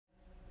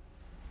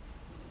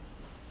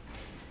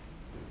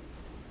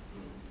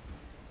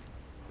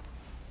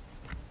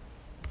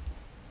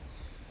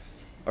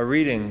A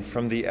reading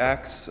from the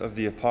Acts of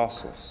the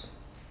Apostles.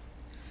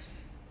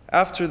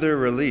 After their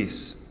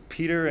release,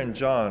 Peter and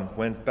John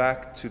went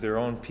back to their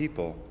own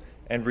people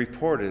and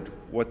reported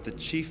what the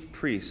chief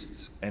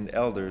priests and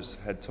elders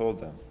had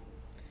told them.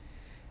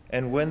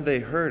 And when they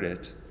heard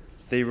it,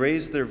 they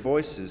raised their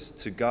voices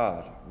to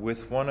God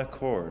with one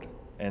accord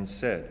and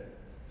said,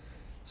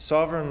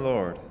 "Sovereign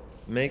Lord,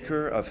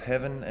 maker of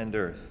heaven and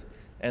earth,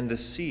 and the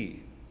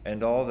sea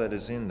and all that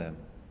is in them,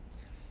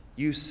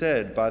 you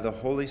said by the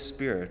Holy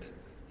Spirit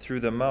through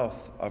the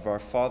mouth of our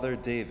father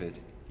David,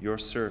 your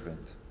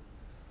servant,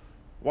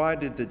 why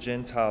did the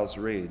Gentiles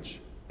rage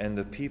and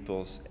the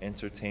peoples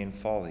entertain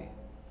folly?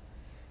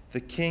 The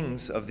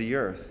kings of the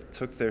earth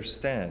took their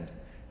stand,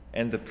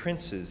 and the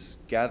princes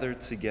gathered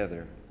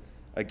together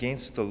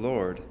against the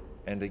Lord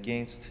and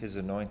against his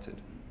anointed.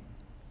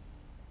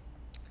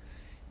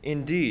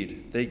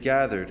 Indeed, they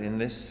gathered in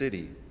this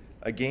city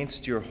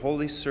against your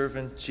holy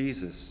servant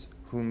Jesus,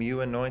 whom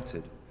you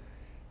anointed,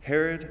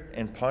 Herod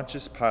and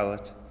Pontius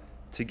Pilate,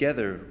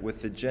 together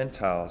with the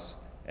Gentiles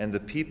and the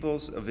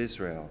peoples of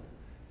Israel,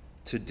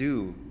 to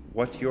do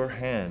what your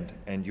hand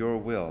and your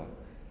will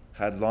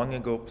had long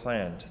ago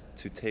planned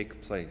to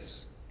take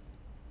place.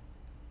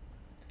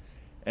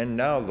 And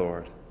now,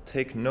 Lord,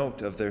 take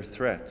note of their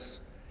threats,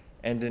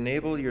 and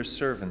enable your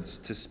servants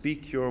to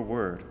speak your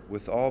word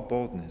with all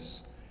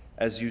boldness,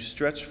 as you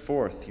stretch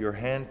forth your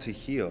hand to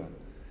heal,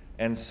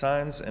 and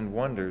signs and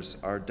wonders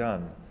are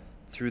done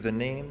through the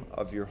name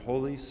of your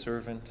holy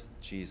servant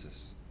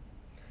Jesus."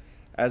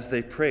 As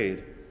they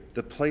prayed,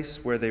 the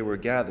place where they were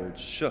gathered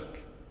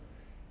shook,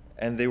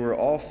 and they were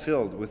all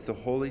filled with the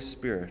Holy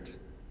Spirit,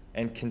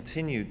 and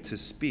continued to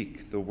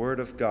speak the word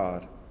of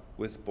God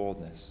with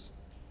boldness.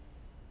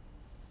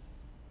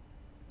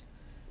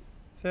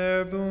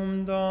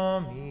 Verbum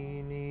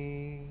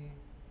Domini.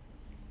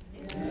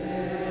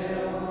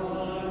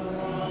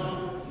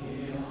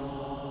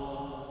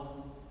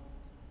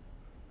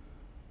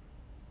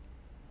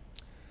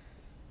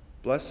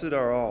 Blessed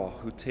are all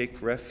who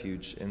take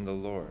refuge in the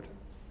Lord.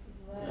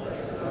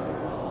 Blessed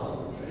are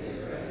all who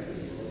take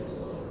refuge in the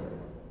Lord.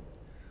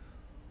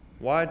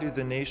 Why do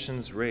the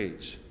nations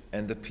rage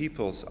and the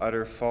peoples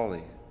utter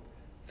folly?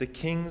 The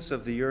kings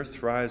of the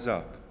earth rise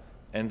up,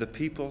 and the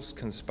peoples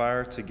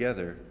conspire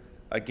together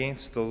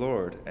against the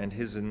Lord and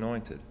his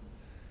anointed.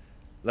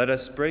 Let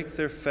us break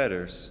their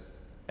fetters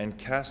and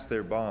cast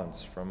their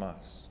bonds from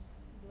us.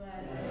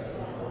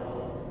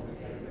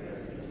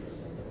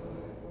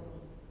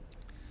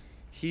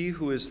 He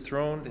who is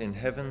throned in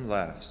heaven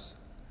laughs.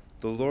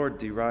 The Lord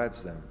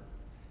derides them.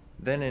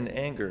 Then in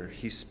anger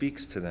he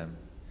speaks to them.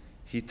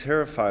 He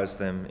terrifies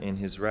them in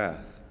his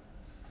wrath.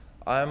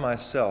 I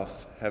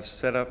myself have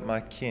set up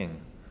my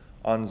king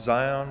on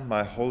Zion,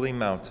 my holy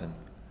mountain.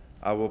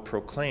 I will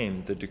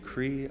proclaim the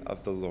decree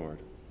of the Lord.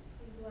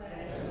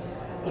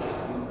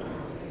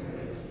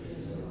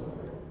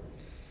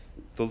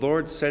 The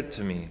Lord said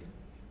to me,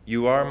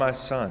 "You are my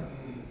son.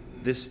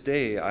 This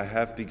day I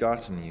have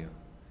begotten you.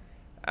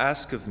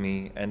 Ask of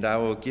me, and I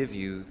will give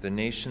you the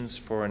nations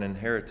for an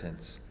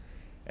inheritance,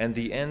 and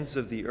the ends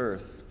of the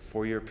earth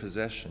for your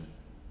possession.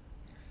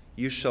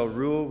 You shall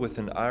rule with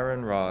an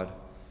iron rod.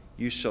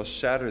 You shall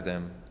shatter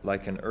them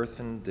like an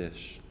earthen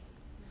dish.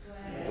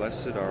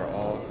 Blessed are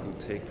all who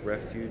take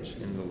refuge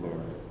in the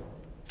Lord."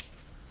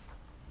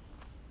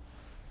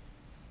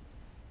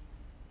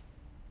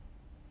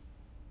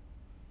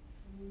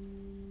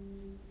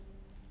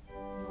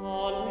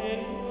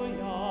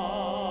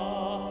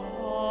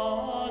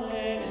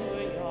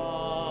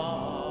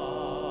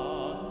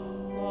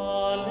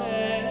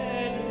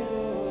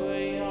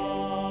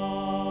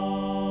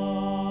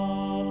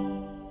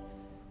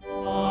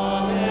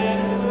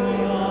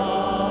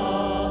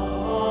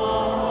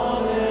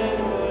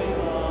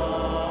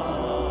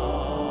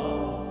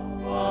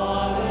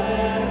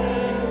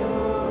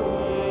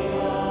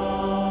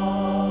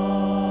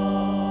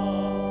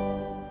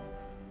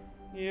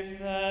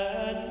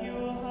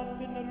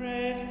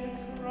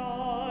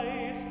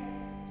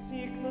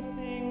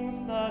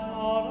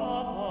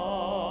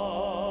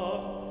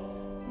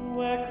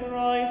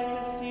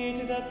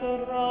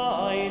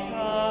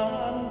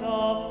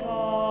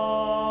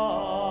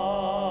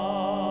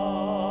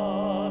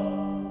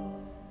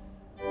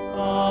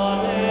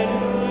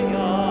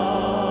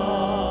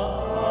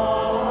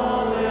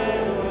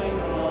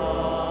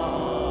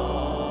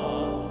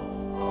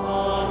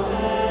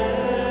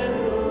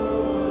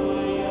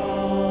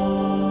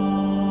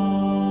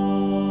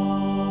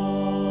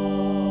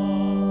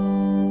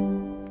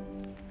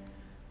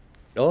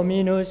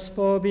 Dominus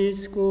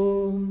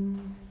vobiscum.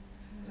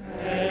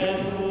 Et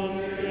cum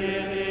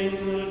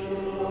spiritu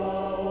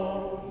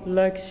tuo.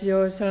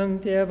 Lectio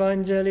Sancti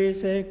Evangelii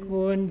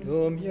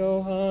secundum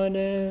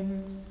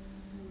Ioannem.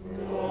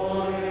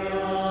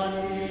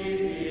 Gloria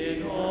tibi,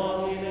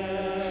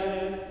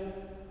 Domine.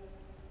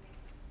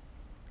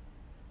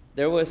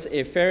 There was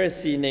a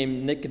Pharisee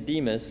named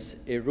Nicodemus,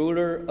 a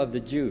ruler of the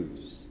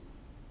Jews.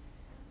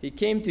 He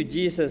came to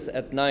Jesus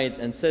at night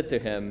and said to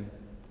him,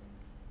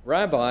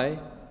 "Rabbi,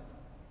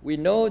 "We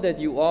know that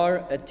you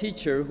are a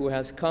teacher who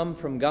has come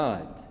from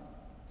God.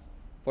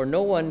 For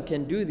no one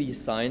can do these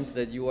signs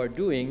that you are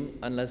doing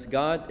unless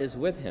God is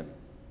with him."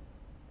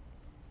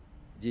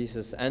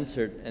 Jesus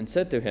answered and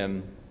said to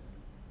him,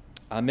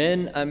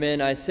 "Amen,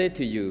 amen, I say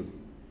to you,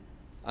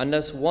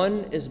 unless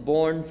one is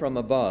born from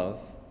above,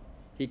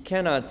 he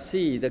cannot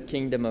see the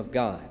kingdom of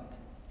God."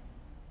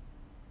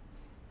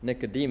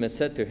 Nicodemus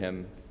said to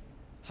him,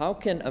 "How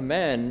can a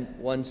man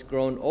once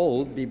grown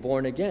old be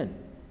born again?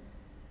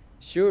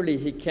 Surely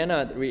he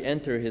cannot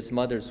re-enter his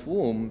mother's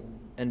womb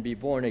and be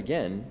born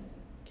again,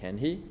 can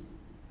he?"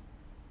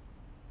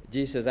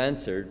 Jesus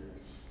answered,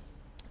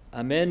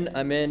 "Amen,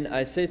 amen,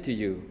 I say to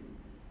you,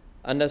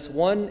 unless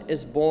one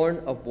is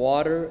born of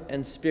water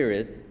and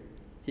spirit,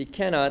 he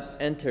cannot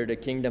enter the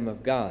kingdom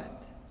of God.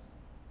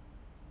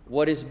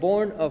 What is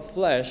born of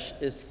flesh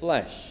is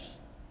flesh,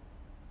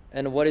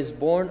 and what is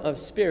born of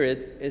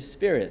spirit is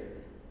spirit.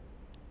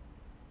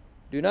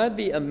 Do not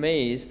be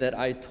amazed that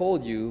I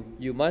told you,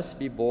 you must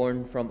be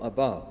born from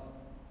above.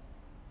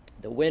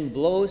 The wind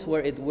blows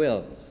where it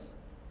wills,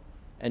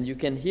 and you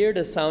can hear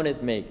the sound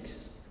it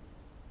makes,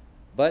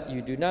 but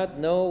you do not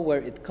know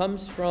where it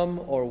comes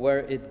from or where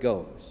it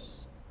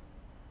goes.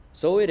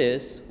 So it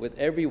is with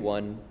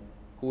everyone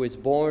who is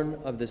born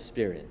of the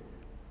Spirit."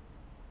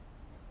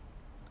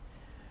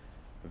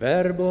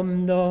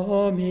 Verbum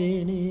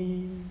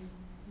Domini.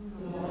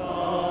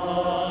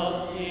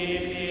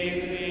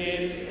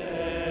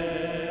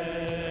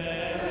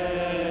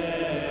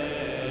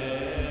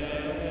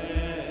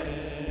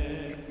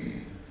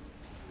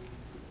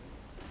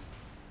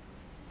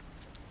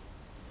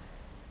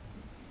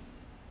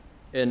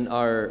 In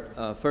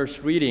our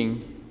first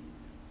reading,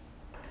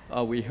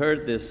 we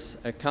heard this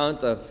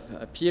account of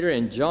Peter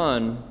and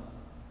John.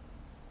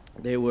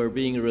 They were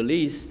being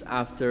released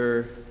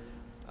after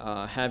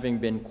having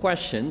been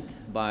questioned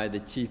by the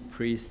chief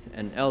priests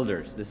and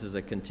elders. This is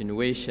a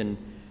continuation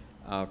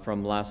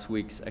from last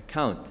week's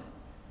account.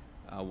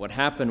 What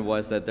happened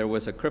was that there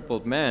was a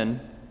crippled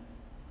man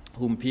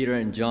whom Peter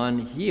and John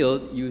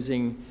healed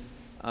using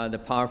the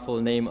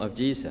powerful name of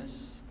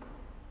Jesus.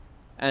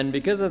 And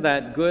because of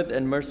that good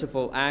and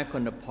merciful act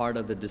on the part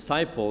of the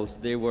disciples,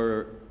 they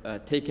were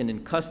taken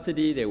in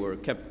custody, they were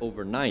kept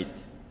overnight,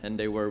 and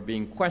they were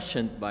being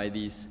questioned by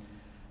these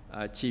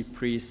chief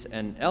priests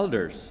and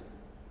elders.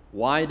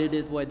 Why they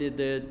did what they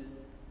did,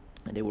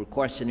 and they were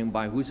questioning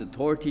by whose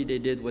authority they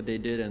did what they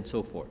did, and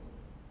so forth.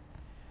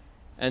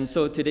 And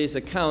so today's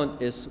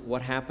account is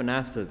what happened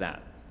after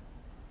that.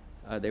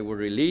 They were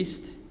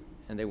released,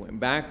 and they went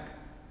back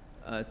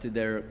to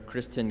their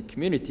Christian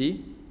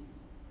community,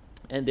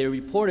 and they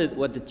reported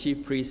what the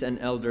chief priests and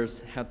elders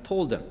had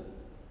told them.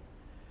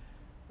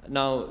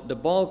 Now, the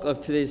bulk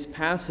of today's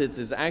passage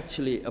is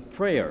actually a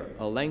prayer,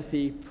 a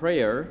lengthy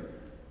prayer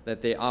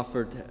that they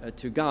offered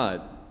to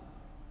God.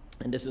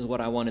 And this is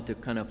what I wanted to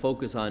kind of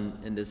focus on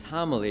in this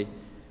homily,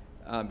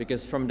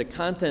 because from the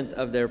content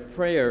of their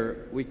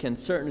prayer, we can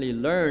certainly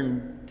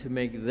learn to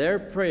make their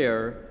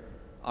prayer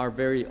our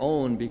very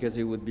own, because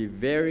it would be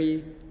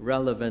very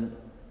relevant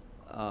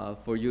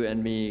for you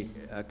and me,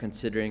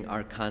 considering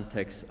our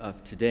context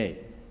of today.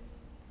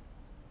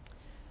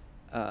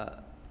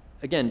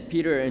 Again,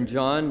 Peter and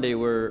John, they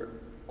were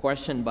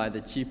questioned by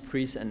the chief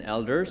priests and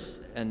elders,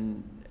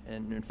 and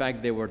in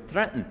fact, they were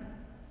threatened.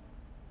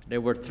 They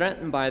were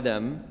threatened by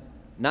them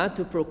not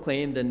to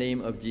proclaim the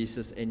name of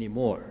Jesus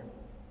anymore.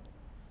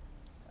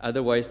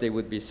 Otherwise, they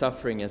would be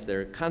suffering as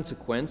their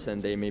consequence,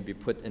 and they may be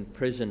put in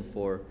prison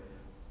for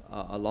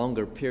a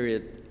longer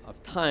period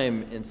of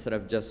time instead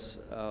of just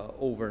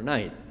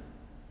overnight.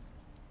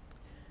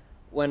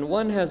 When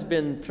one has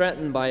been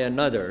threatened by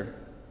another,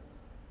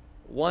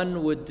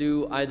 one would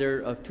do either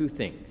of two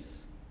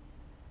things.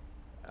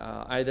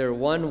 Either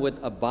one would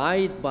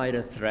abide by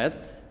the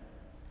threat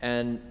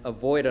and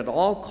avoid at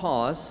all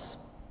costs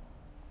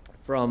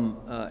from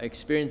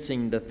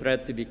experiencing the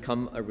threat to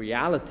become a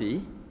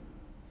reality,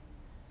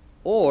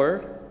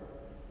 or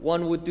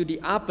one would do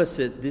the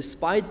opposite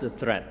despite the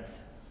threat.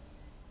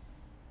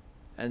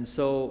 And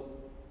so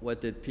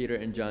what did Peter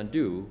and John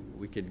do?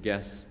 We could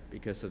guess,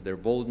 because of their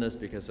boldness,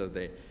 because of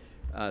the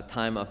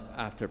time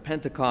after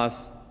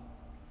Pentecost,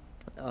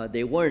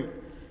 they weren't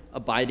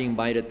abiding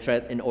by the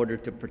threat in order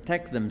to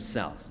protect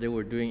themselves. They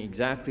were doing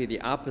exactly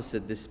the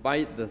opposite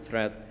despite the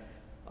threat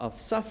of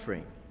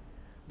suffering.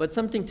 But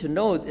something to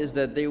note is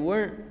that they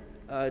weren't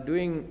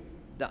doing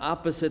the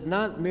opposite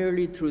not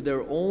merely through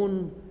their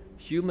own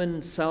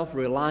human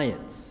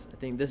self-reliance. I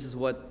think this is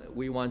what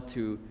we want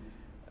to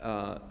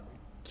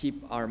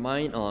keep our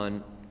mind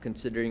on,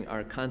 considering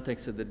our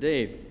context of the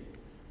day.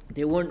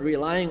 They weren't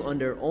relying on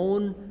their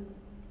own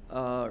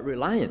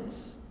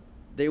reliance.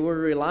 They were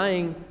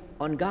relying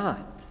on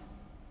God.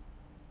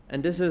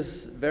 And this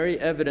is very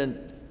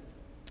evident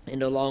in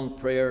the long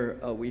prayer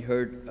we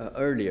heard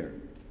earlier.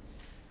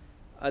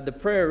 The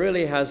prayer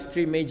really has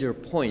three major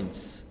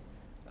points,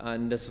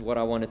 and this is what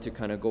I wanted to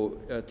kind of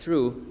go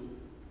through.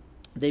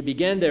 They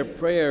began their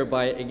prayer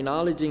by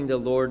acknowledging the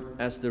Lord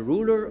as the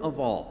ruler of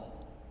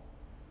all.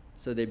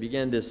 So they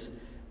began this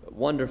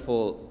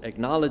wonderful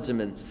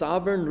acknowledgement.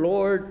 Sovereign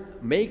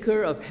Lord,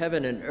 maker of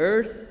heaven and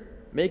earth,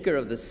 maker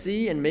of the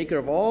sea, and maker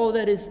of all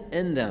that is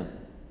in them.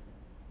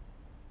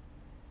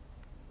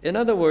 In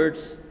other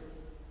words,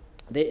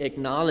 they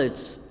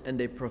acknowledged and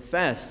they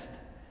professed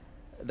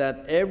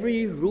that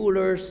every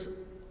rulers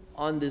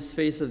on this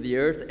face of the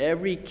earth,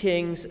 every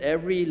kings,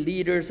 every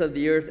leaders of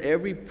the earth,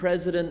 every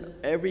president,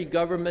 every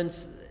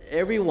governments,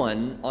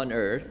 everyone on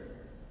earth,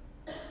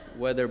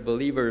 whether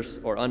believers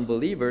or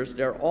unbelievers,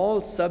 they're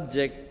all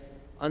subject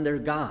under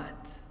God.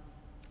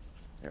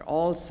 They're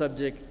all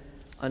subject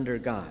under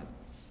God.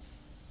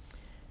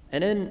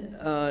 And then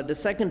the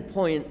second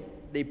point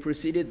they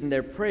proceeded in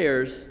their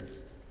prayers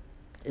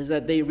is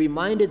that they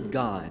reminded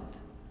God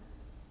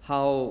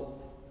how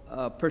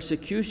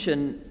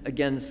persecution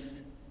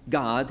against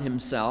God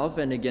himself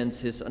and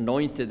against his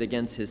anointed,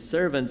 against his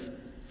servants,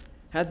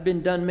 had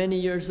been done many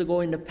years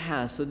ago in the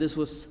past. So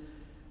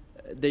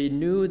they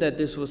knew that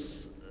this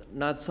was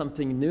not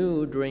something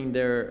new during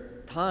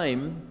their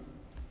time,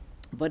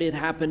 but it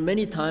happened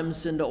many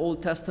times in the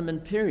Old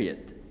Testament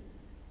period.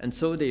 And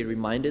so they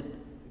reminded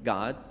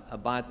God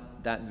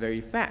about that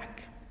very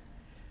fact.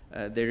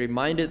 They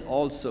reminded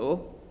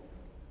also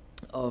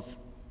of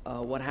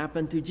what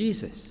happened to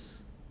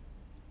Jesus,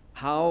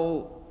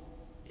 how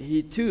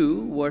he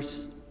too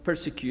was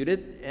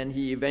persecuted, and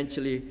he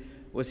eventually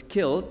was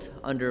killed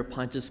under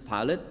Pontius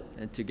Pilate,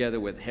 and together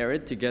with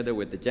Herod, together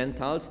with the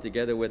Gentiles,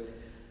 together with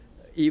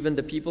even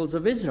the peoples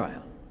of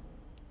Israel.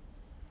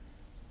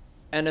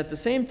 And at the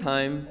same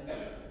time,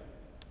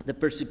 the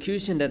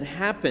persecution that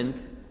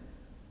happened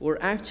were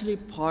actually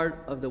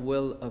part of the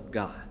will of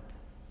God.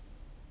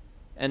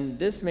 And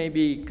this may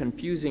be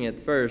confusing at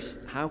first.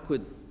 How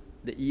could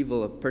the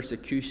evil of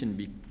persecution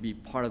be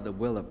part of the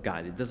will of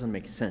God? It doesn't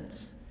make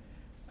sense.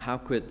 How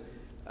could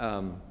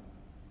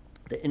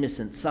the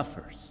innocent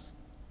suffers?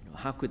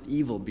 How could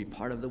evil be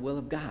part of the will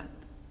of God?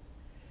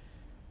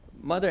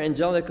 Mother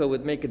Angelica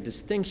would make a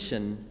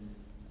distinction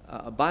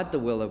about the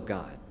will of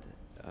God.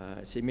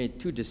 She made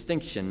two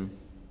distinctions.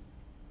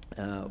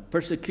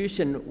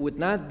 Persecution would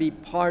not be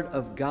part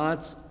of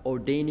God's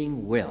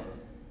ordaining will.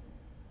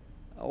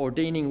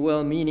 Ordaining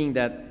will meaning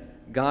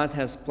that God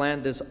has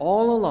planned this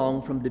all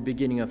along from the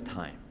beginning of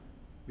time.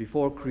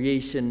 Before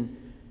creation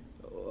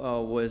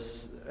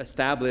was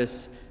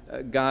established,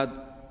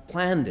 God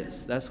planned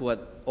this. That's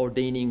what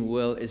ordaining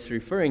will is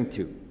referring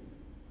to.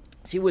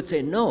 She would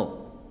say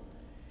no.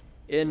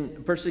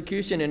 In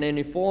persecution in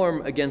any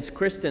form against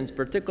Christians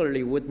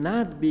particularly would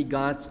not be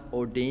God's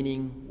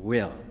ordaining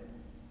will.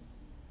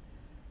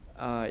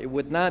 It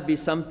would not be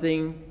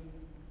something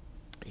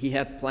he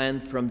had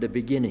planned from the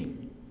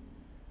beginning.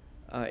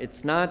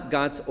 It's not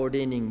God's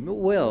ordaining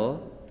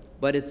will,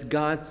 but it's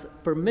God's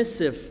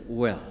permissive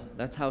will.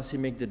 That's how she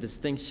makes the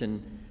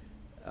distinction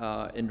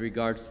in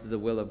regards to the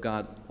will of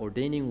God,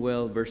 ordaining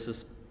will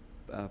versus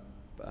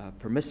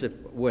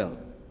permissive will,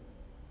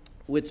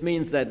 which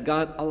means that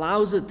God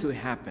allows it to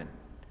happen.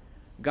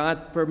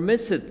 God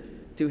permits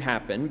it to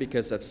happen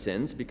because of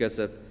sins, because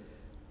of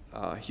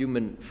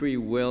human free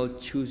will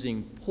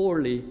choosing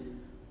poorly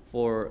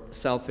for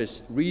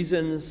selfish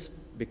reasons,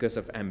 because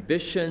of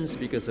ambitions,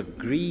 because of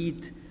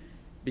greed,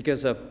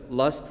 because of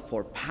lust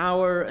for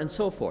power, and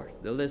so forth.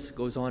 The list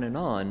goes on and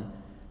on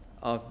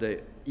of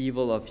the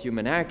evil of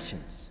human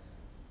actions.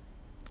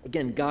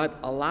 Again, God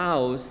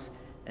allows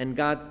and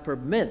God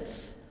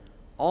permits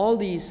all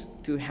these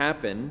to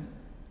happen,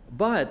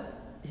 but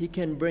he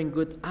can bring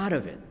good out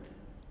of it.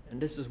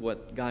 And this is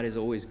what God is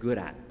always good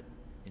at.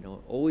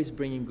 Always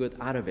bringing good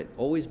out of it,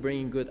 always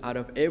bringing good out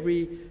of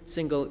every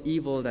single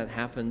evil that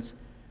happens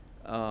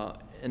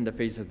in the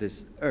face of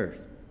this earth.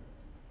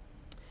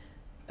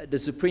 The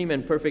supreme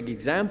and perfect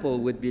example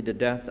would be the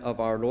death of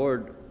our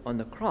Lord on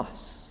the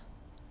cross.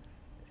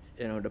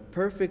 The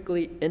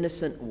perfectly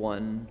innocent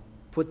one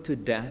put to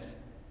death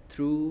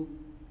through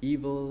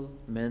evil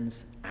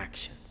men's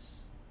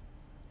actions.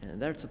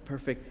 And that's a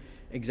perfect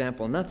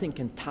example. Nothing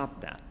can top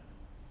that.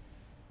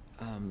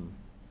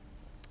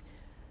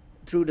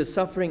 Through the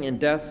suffering and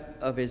death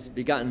of his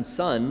begotten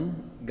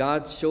Son,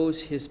 God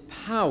shows his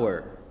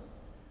power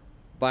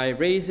by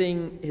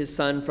raising his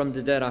Son from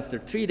the dead after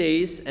 3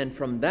 days, and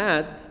from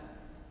that,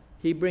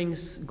 he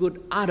brings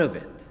good out of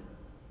it.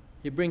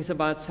 He brings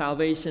about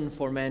salvation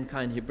for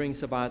mankind. He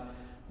brings about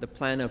the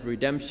plan of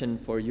redemption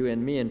for you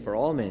and me and for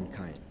all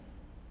mankind.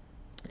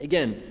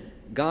 Again,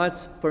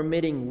 God's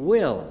permitting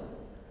will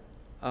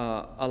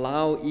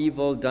allow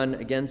evil done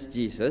against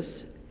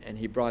Jesus, and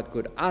he brought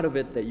good out of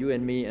it that you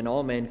and me and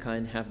all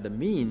mankind have the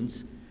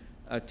means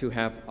to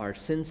have our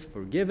sins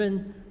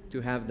forgiven,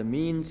 to have the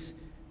means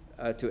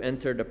to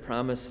enter the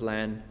promised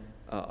land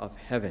of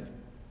heaven.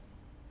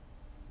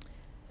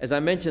 As I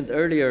mentioned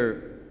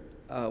earlier,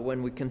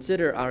 when we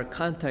consider our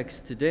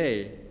context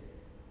today,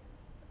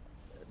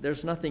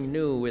 there's nothing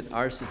new with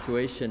our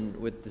situation,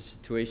 with the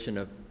situation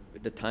of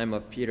the time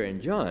of Peter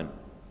and John.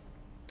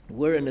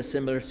 We're in a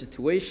similar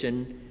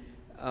situation.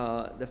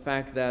 The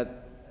fact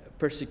that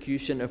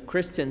persecution of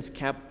Christians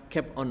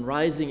kept on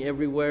rising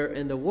everywhere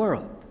in the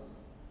world.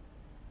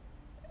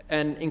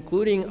 and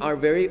including our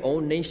very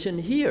own nation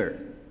here.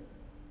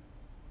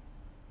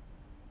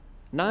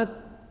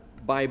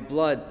 Not by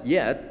blood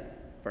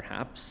yet,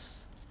 perhaps,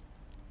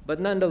 but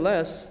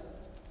nonetheless,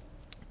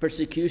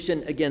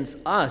 persecution against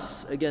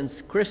us,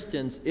 against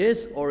Christians,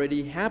 is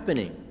already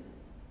happening.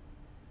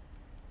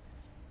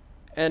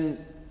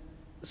 And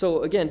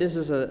so again, this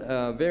is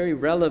a very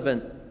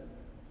relevant,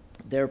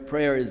 their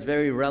prayer is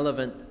very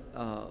relevant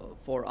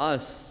for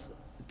us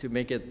to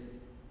make it,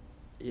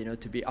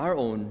 to be our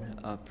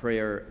own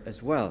prayer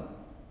as well.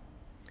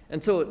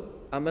 And so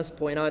I must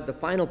point out the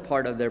final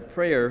part of their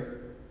prayer,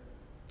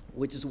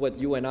 which is what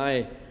you and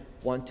I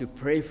want to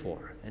pray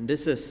for. And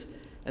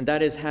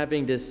that is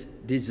having this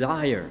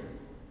desire,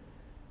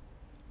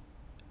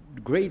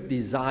 great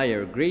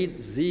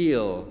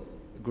zeal,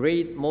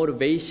 great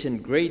motivation,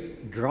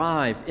 great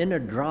drive, inner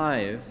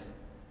drive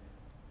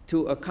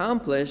to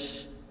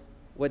accomplish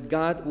what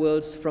God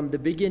wills from the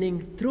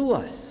beginning through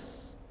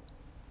us.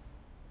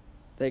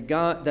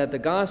 That the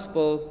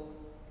gospel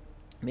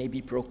may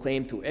be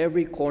proclaimed to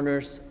every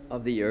corners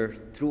of the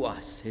earth through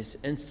us, his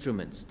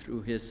instruments,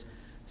 through his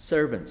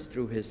servants,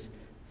 through his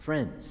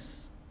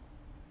friends.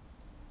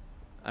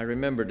 I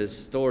remember this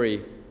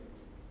story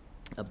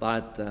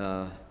about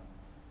a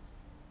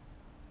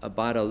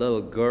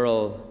little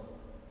girl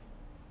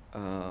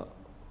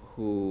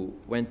who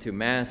went to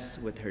Mass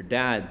with her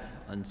dad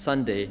on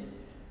Sunday,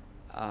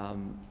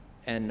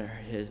 and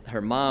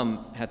her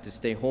mom had to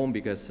stay home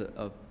because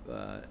of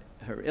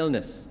her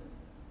illness.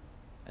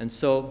 And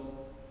so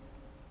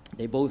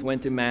they both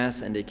went to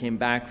Mass, and they came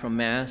back from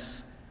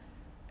Mass,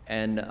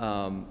 and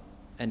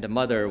the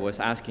mother was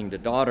asking the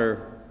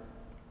daughter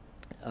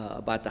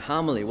about the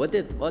homily. What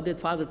did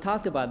Father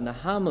talk about in the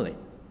homily?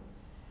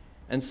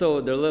 And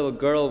so the little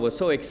girl was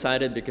so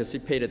excited because she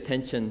paid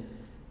attention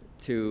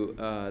to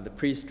the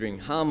priest during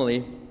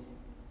homily,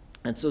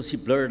 and so she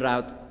blurted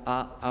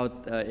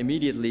out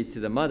immediately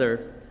to the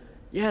mother,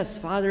 "Yes,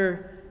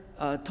 Father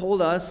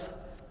told us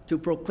to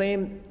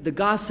proclaim the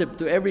gossip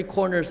to every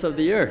corners of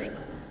the earth."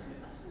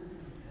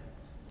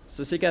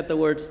 So she got the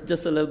words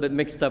just a little bit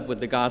mixed up with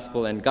the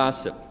gospel and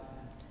gossip.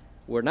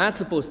 We're not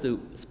supposed to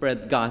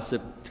spread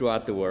gossip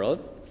throughout the world,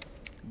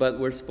 but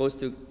we're supposed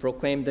to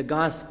proclaim the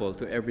gospel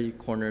to every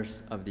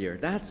corners of the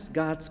earth. That's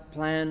God's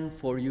plan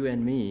for you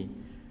and me.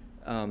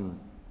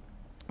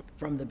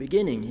 From the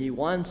beginning, he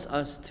wants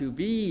us to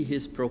be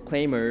his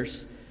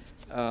proclaimers,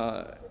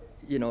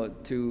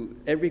 to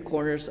every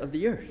corners of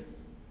the earth.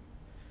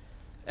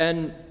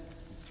 And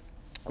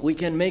we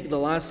can make the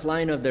last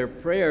line of their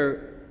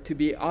prayer to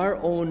be our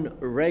own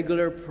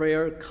regular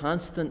prayer,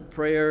 constant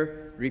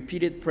prayer,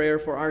 repeated prayer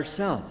for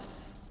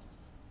ourselves.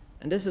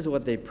 And this is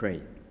what they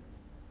prayed.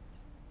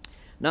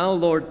 "Now,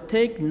 Lord,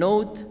 take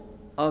note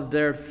of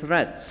their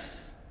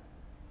threats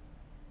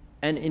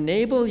and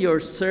enable your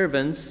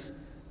servants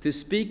to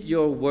speak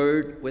your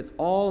word with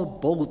all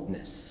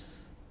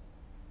boldness."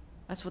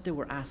 That's what they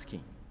were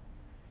asking.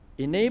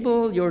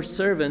 Enable your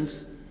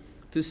servants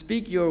to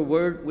speak your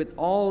word with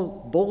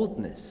all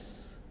boldness.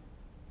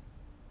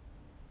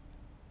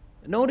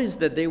 Notice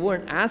that they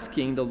weren't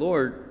asking the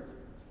Lord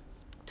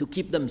to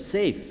keep them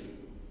safe.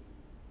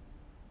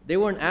 They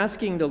weren't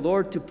asking the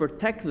Lord to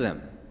protect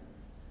them.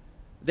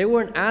 They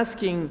weren't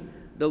asking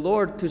the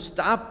Lord to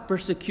stop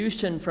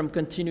persecution from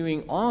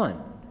continuing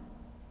on.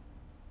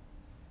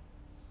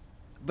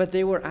 But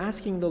they were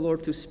asking the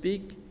Lord to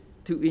speak,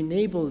 to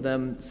enable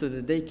them so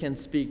that they can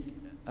speak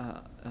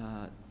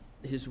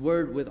his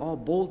word with all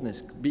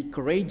boldness, be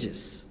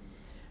courageous,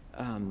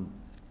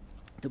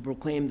 to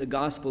proclaim the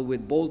gospel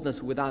with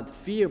boldness, without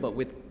fear, but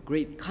with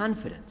great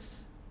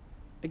confidence.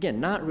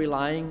 Again, not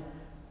relying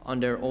on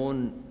their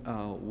own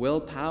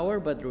willpower,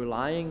 but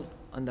relying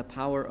on the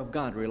power of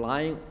God,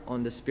 relying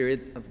on the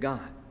Spirit of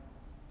God.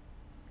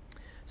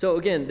 So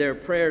again, their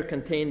prayer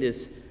contained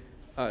these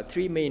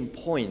three main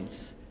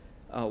points.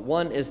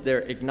 One is their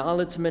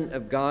acknowledgement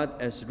of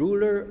God as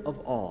ruler of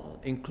all,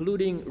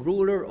 including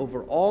ruler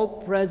over all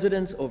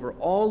presidents, over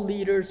all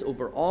leaders,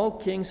 over all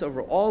kings,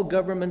 over all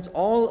governments,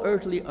 all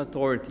earthly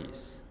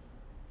authorities.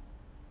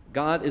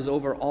 God is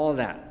over all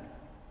that.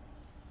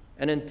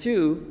 And then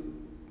two,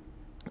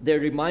 their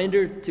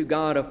reminder to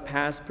God of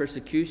past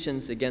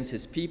persecutions against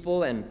his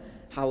people and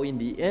how in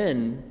the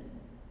end,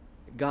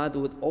 God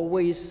would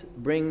always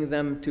bring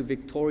them to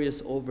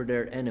victorious over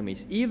their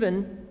enemies,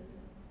 even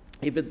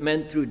if it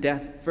meant through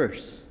death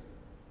first,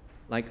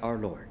 like our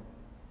Lord,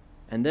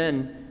 and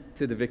then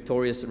to the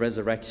victorious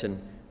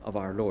resurrection of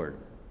our Lord.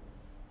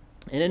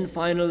 And then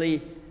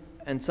finally,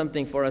 and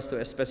something for us to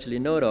especially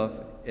note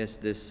of, is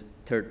this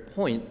third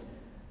point,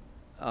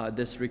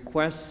 this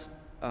request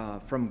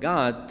from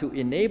God to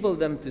enable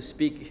them to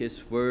speak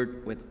his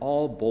word with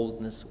all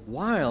boldness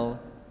while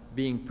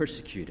being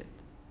persecuted.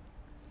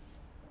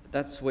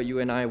 That's what you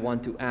and I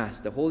want to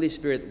ask. The Holy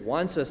Spirit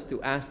wants us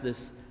to ask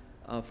this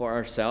for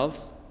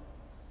ourselves.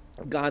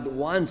 God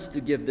wants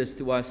to give this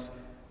to us,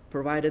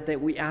 provided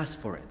that we ask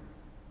for it.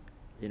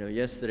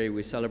 Yesterday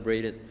we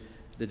celebrated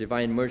the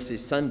Divine Mercy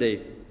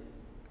Sunday.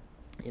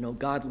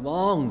 God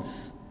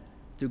longs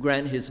to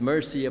grant his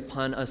mercy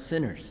upon us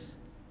sinners,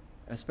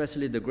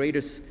 especially the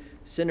greatest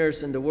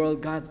sinners in the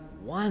world. God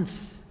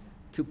wants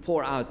to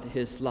pour out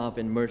his love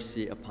and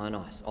mercy upon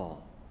us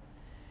all.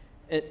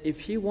 And if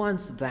he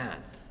wants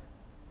that,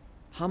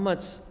 how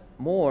much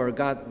more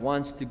God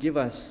wants to give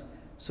us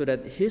so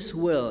that his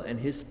will and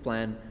his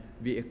plan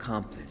be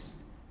accomplished.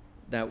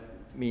 That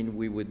means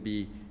we would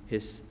be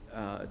his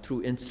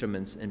true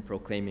instruments in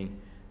proclaiming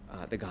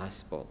the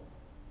gospel.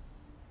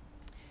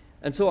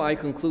 And so I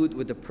conclude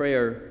with a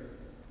prayer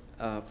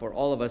for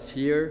all of us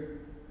here,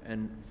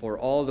 and for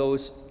all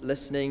those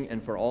listening,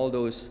 and for all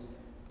those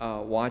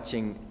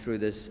watching through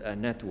this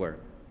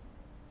network.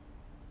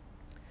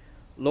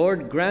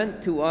 Lord,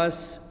 grant to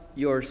us,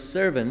 your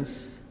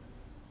servants,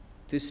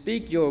 to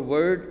speak your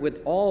word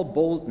with all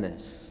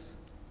boldness,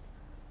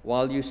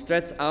 while you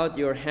stretch out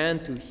your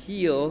hand to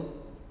heal,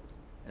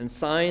 and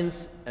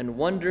signs and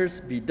wonders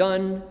be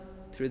done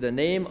through the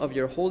name of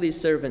your holy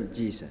servant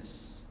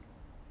Jesus.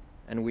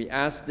 And we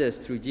ask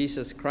this through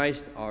Jesus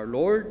Christ our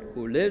Lord,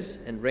 who lives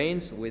and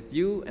reigns with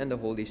you and the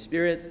Holy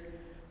Spirit,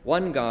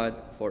 one God,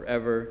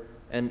 forever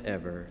and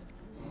ever.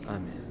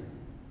 Amen.